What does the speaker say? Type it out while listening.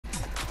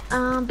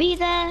Be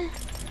there.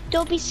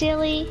 Don't be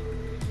silly.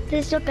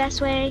 This is the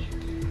best way.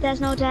 There's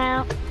no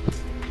doubt.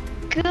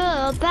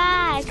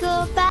 Goodbye,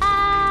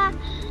 goodbye.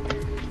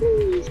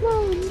 Please,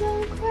 Mom,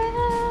 don't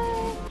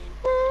cry.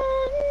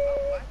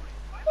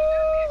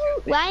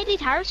 Where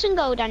did Harrison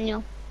go,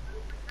 Daniel?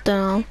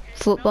 Dunno.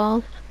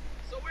 Football.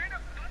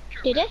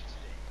 Did it?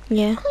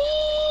 Yeah.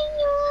 Clean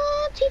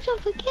your teeth,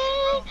 don't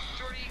forget.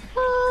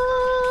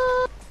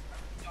 Oh,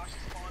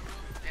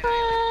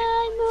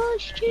 I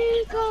must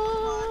you go.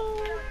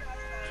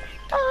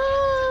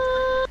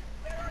 Oh,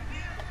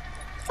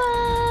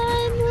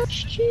 I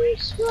must you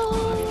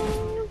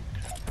slow.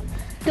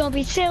 Don't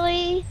be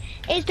silly.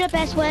 It's the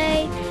best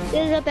way.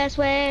 This is the best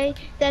way.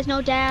 There's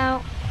no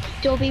doubt.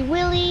 Don't be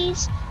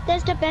willies.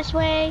 That's the best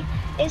way.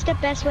 It's the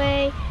best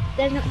way.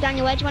 There's no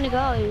Daniel. Where do you want to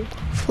go?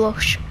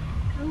 Flush.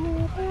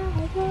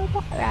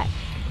 Right.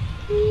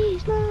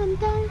 Please, Mom,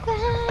 don't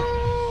cry.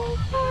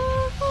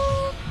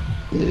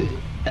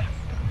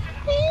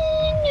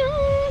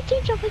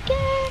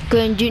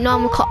 Green, do you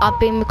know I've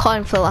been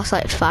recording for the last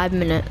like 5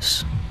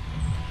 minutes?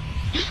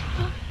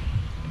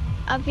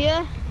 Have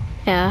you?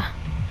 Yeah.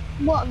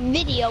 What,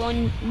 video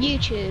on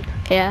YouTube?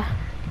 Yeah.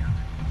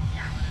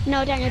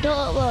 No, Daniel,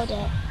 don't upload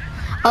it.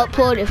 I'll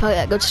upload it if I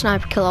get a good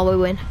sniper kill or we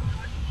win.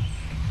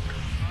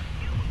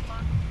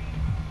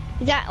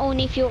 Is that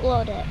only if you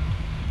upload it?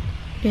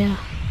 Yeah.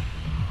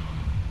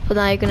 But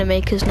now you're gonna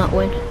make us not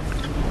win.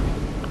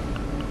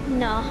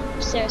 No,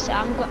 seriously,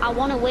 I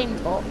want to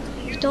win, but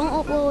don't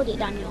upload it,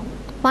 Daniel.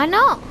 Why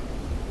not?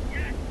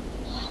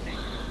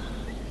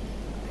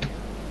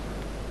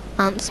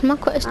 Answer my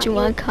question.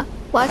 Why can't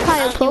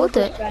I upload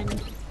it?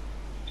 Friend.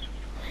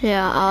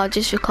 Yeah, I'll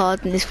just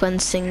record this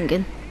friend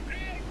singing.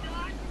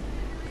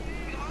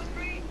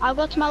 I'll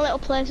go to my little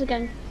place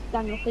again,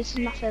 Daniel. This is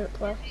my favourite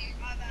place.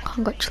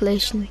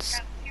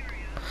 Congratulations.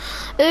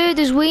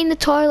 There's wee in the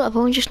toilet. I've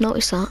only just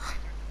noticed that.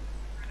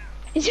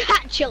 Is it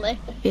actually?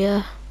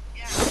 Yeah.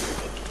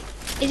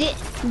 Is it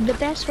the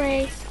best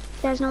way?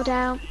 There's no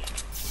doubt.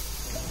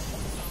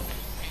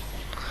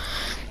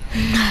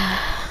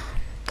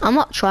 I'm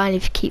not trying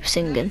if you keep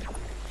singing.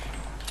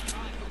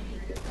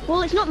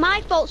 Well, it's not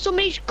my fault.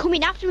 Somebody's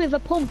coming after me with a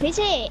pump, is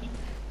it?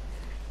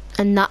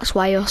 And that's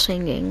why you're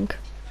singing.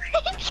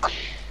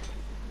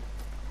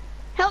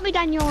 Help me,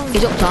 Daniel.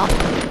 He's up top.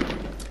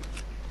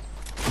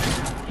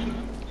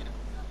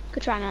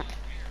 Good try, Matt.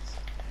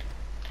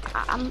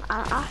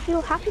 I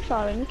feel happy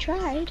for him. He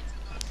tried.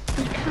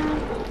 He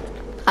can't.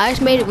 I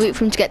just made a route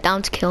for him to get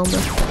down to kill me.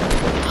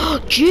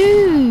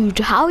 Jude,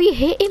 how are you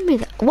hitting me?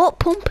 What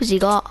pump has he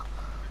got?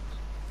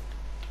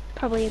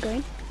 Probably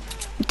agree.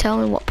 Tell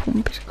me what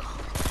pump he's got.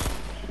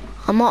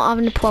 I'm not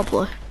having a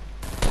problem.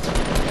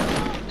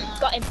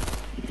 Got him.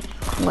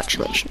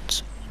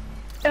 Congratulations.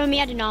 Oh, me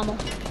had a normal.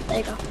 There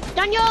you go.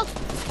 Daniel!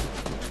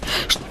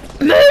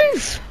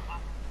 Move!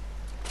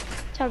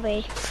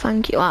 Sorry.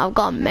 Thank you. I've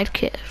got a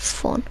medkit.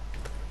 Fun.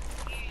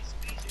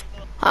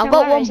 I've Now,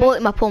 got where one is bullet it?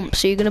 in my pump,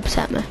 so you're gonna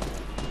protect me.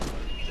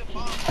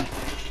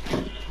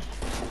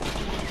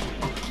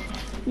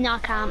 No, I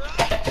can't.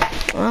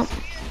 Well,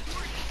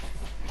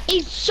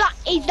 He's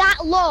that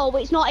low,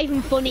 it's not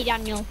even funny,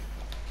 Daniel.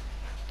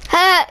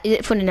 hey, is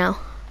it funny now?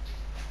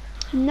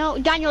 No,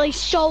 Daniel, he's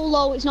so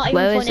low, it's not even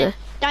Where is funny. he?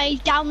 Daniel, he's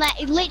down there.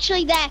 He's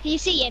literally there. Can you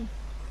see him?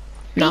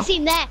 Can No. you see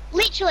him there?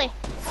 Literally.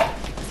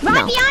 Right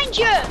No. behind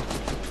you.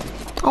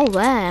 Oh,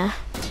 there.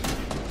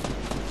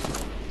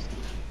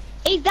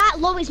 He's that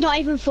low, it's not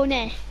even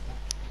funny.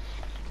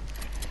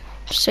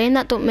 Saying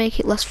that don't make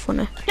it less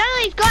funny. Daniel,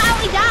 he's got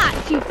out his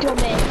axe, you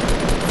dummy.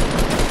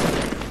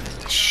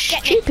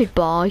 Stupid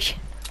boy.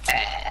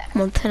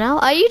 Month now.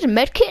 I used a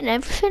medkit and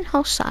everything.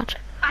 How sad.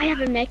 I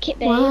have a medkit,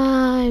 babe.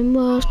 Why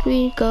must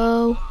we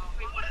go?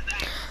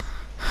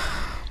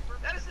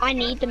 I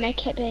need the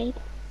medkit, babe.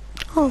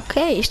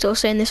 Okay, you're still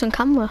saying this on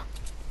camera.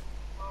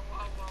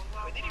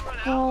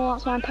 Oh,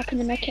 that's why I'm packing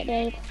the medkit,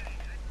 babe.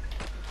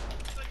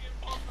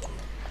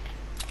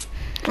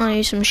 I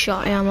need some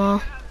shot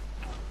ammo.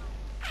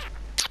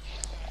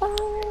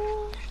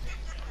 Oh,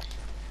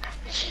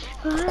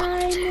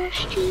 why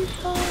must you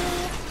go?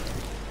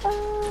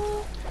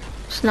 Oh.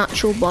 It's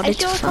natural body Are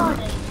to you fight.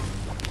 recording?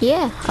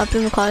 Yeah, I've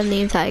been recording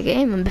the entire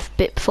game and a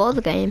bit before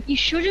the game. You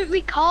shouldn't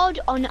record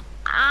on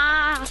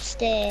Arse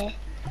Day.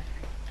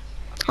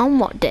 On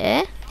what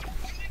day?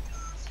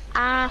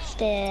 Arse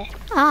Day.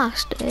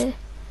 Day.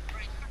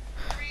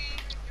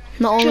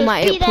 Not only Just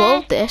might be I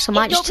upload there. this, I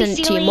might just Don't be send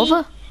it to your silly.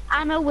 mother.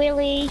 I'm a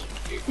Willy.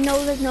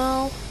 No, there's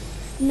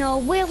no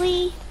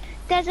Willy.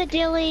 There's a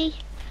Dilly.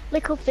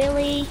 Little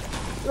Billy.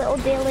 Little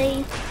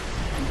Dilly.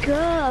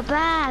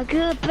 Goodbye,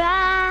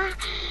 goodbye.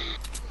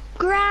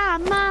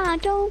 Grandma,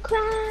 don't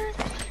cry.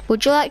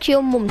 Would you like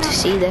your mum to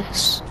see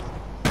this?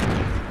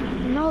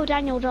 No,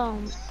 Daniel,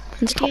 don't.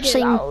 And If you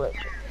do,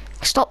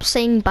 stop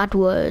saying bad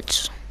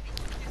words.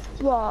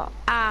 what?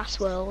 Arse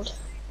world.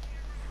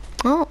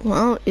 Oh,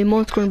 well, your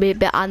mum's going to be a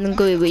bit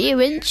angry with you,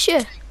 isn't she?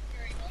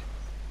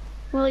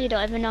 Well, you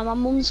don't even know my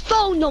mum's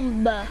phone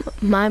number.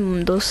 My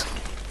mum does.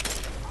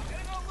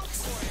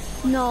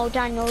 No,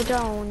 Daniel,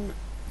 don't.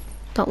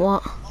 Don't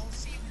what?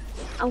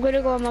 I'm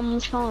gonna go on my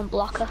mum's phone and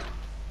block her.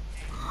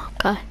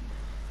 Okay.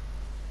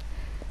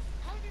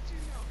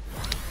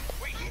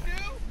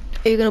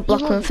 Are you gonna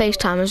block her on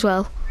FaceTime as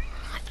well?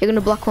 You're gonna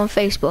block her on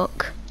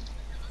Facebook?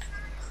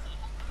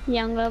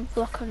 Yeah, I'm gonna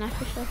block her on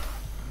everything.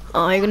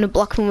 Oh, you're gonna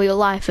block her in real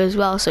life as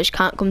well, so she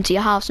can't come to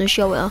your house and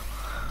show her?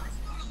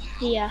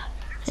 Yeah.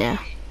 Yeah.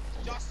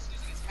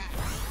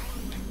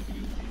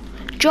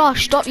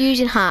 Josh, stop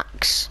using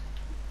hacks.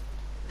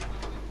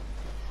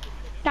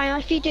 Daniel,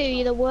 if you do,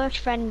 you're the worst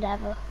friend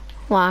ever.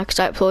 Why? Because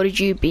I uploaded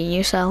you being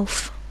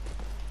yourself.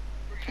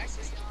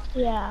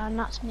 Yeah, and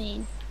that's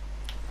mean.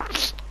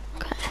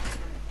 Okay.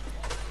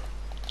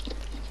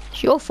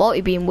 It's your fault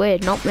you're being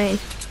weird, not me.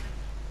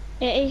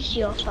 It is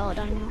your fault,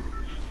 Daniel.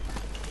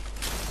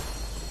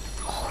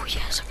 Oh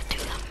yes, I can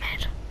do that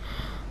mid.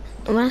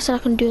 And when I said I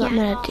can do that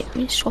mid, I didn't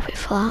mean to swap it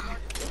for that.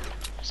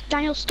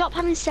 Daniel, stop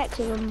having sex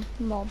with your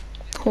mum.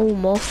 Oh,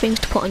 more things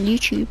to put on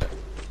YouTube.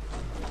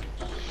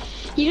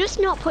 You're just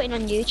not putting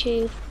on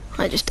YouTube.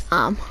 I just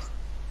am.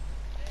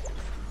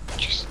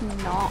 Just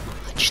not.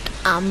 I just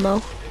am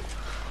though.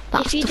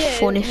 That's if you the do,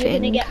 funny you're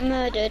thing. gonna get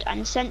murdered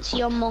and sent to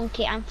your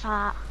monkey and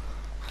fart.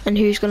 And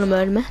who's gonna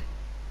murder me?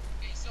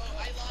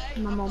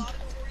 My mum.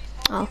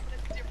 Oh.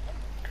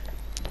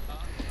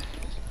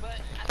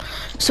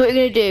 So what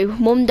you're gonna do?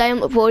 Mum Diane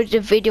uploaded a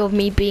video of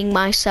me being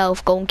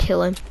myself. Go and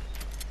kill him.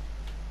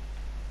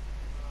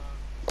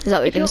 Is that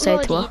what you're gonna say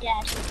to her?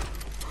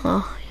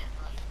 Oh.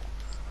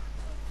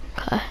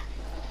 Okay.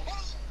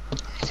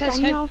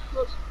 Daniel.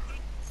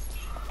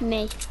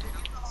 Me.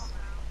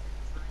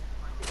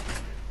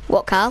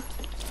 What, Carl?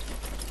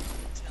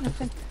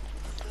 Nothing.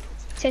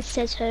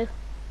 Says who?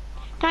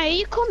 Daniel, are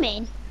you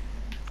coming?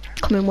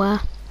 Coming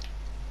where?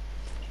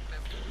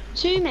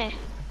 To me.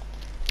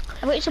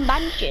 I've got you some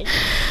bandages.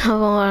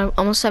 Oh,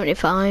 I'm on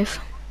 75.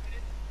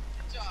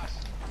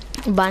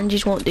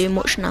 Bandages won't do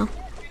much now.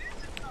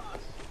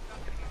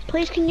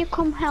 Please, can you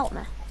come help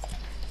me?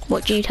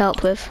 What do you need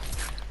help with?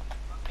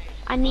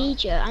 I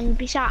need you, and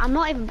besides, I'm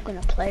not even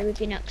gonna play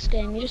with you next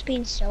game. You're just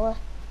being silly.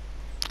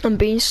 I'm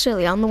being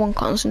silly. I'm the one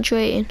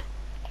concentrating.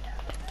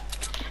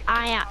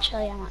 I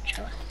actually am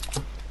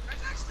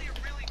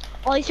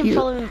At least I'm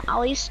following. At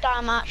least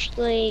I'm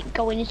actually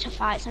going into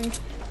fights and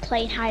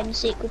playing hide and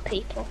seek with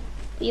people.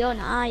 But you're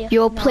not, are you?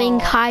 You're playing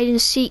hide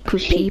and seek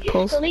with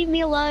people. So leave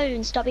me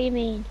alone. Stop being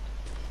mean.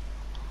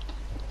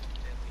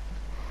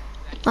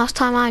 Last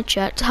time I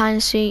checked, hide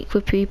and seek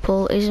with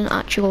people isn't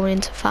actually going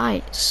into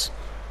fights.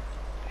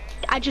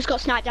 I just got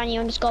sniped down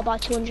here underscore by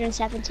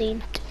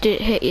 217.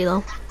 Did it hit you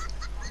though?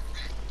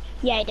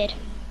 Yeah, it did.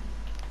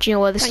 Do you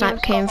know where the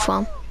snipe came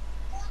from?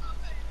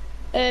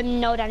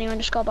 No, Danny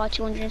underscore by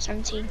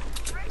 217.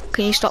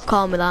 Can you stop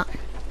calling me that?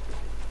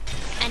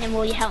 And then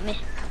will you help me?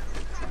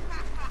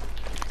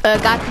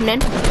 Guy coming in.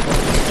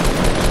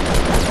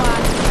 That's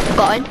why.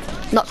 Got him.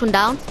 Knocked one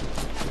down.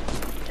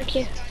 Thank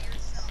you.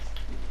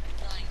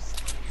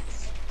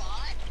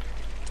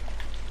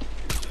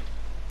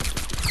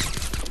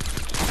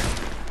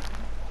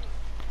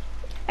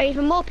 Are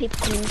even more people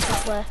coming into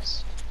that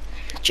place?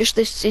 Just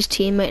this his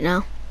teammate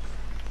now.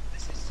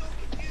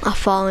 I've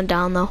fallen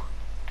down though.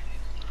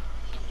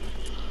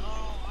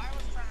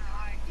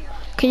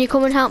 Can you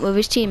come and help me with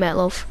his teammate,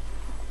 love?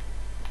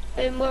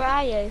 Where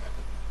are you?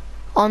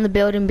 On the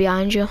building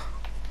behind you.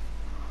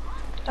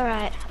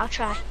 Alright, I'll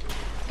try.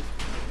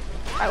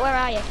 Right, where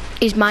are you?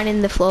 He's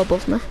mining the floor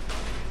above me.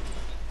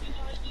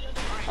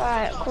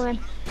 Alright, come in.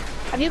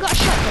 Have you got a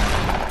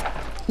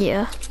shotgun?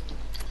 Yeah.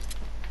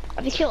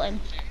 Have you killed him?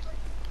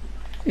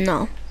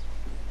 No.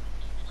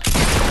 You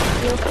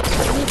killed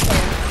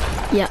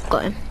him? Yeah,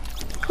 got him.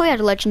 Oh, he had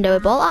a legendary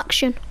ball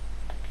action.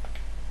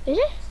 Did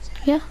he?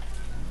 Yeah.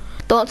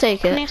 Don't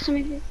take Can I it. have some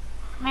of his,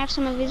 can I have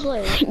some of his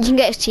loot? You can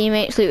get his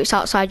teammates loot. It's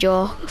outside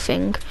your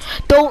thing.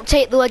 Don't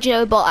take the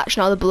legendary ball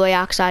action or the blue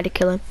arc side to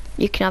kill him.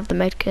 You can have the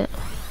med kit.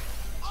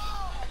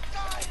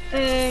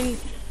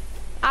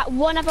 At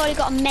one I've already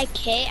got a med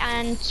kit,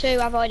 and two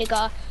I've already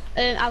got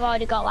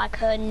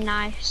like a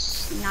nice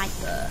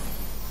sniper.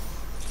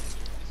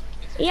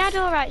 He had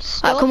alright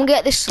stuff. Right, come and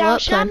get this Now, slurp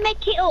should I then.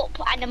 make it up?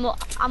 And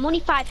I'm only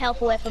 5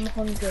 health away from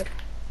 100.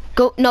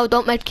 Go. No,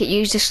 don't med kit.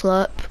 Use the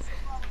slurp.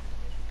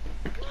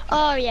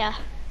 Oh yeah.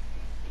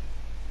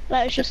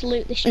 Let's just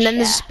loot this. And then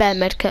there's a chest. spare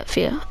med kit for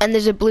you. And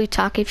there's a blue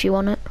tack if you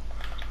want it.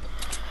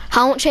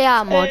 How much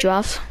AR do you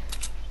have?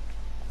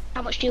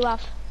 How much do you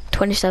have?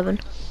 27.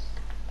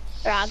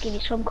 Right, I'll give you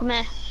some. Come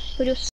here. We'll just